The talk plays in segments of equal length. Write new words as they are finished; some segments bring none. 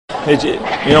we got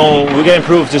to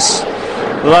improve just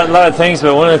a lot of things,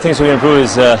 but one of the things we can improve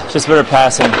is just better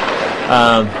passing.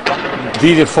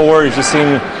 D4, you just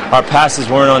seen our passes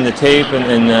weren't on the tape,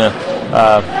 and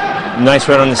nice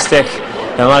right on the stick.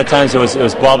 And a lot of times it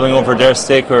was bobbling over their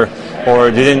stick, or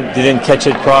they didn't catch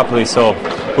it properly. So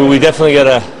we definitely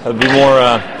got to be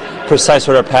more precise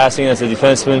with our passing as a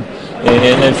defenseman.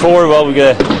 And forward, well, we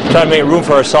got to try to make room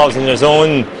for ourselves in their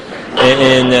zone.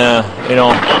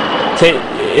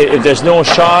 If there's no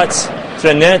shots to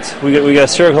the net, we got to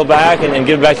circle back and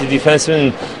give it back to the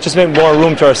defenseman and just make more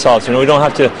room to ourselves. We don't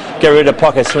have to get rid of the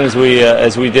puck as soon as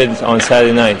we did on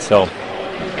Saturday night. So.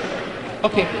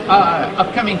 Okay,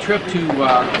 upcoming trip to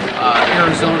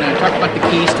Arizona. Talk about the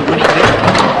keys to winning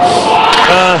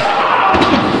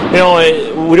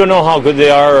there. We don't know how good they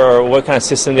are or what kind of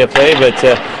system they play, but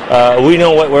we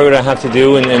know what we're going to have to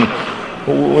do, and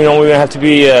we're going to have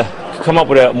to come up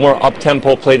with a more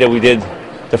up-tempo play that we did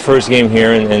the first game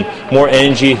here, and more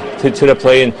energy to the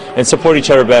play and support each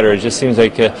other better. It just seems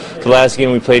like the last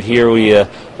game we played here, there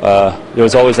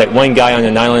was always like one guy on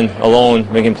an island alone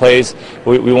making plays.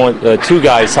 We want two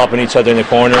guys helping each other in the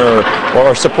corner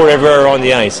or support everywhere on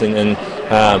the ice. And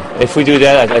if we do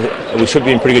that, we should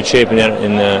be in pretty good shape in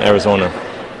Arizona.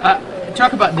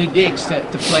 Talk about new digs to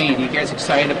play in. You guys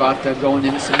excited about going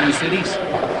into some new cities?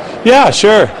 Yeah,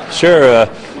 sure.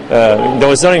 There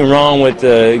was nothing wrong with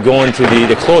going to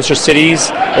the closer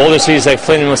cities, older cities like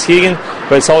Flint and Muskegon,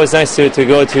 but it's always nice to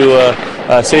go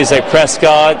to cities like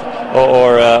Prescott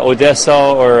or Odessa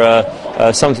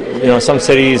or some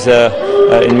cities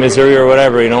in Missouri or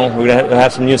whatever. We're going to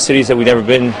have some new cities that we've never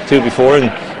been to before,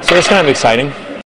 and so it's kind of exciting.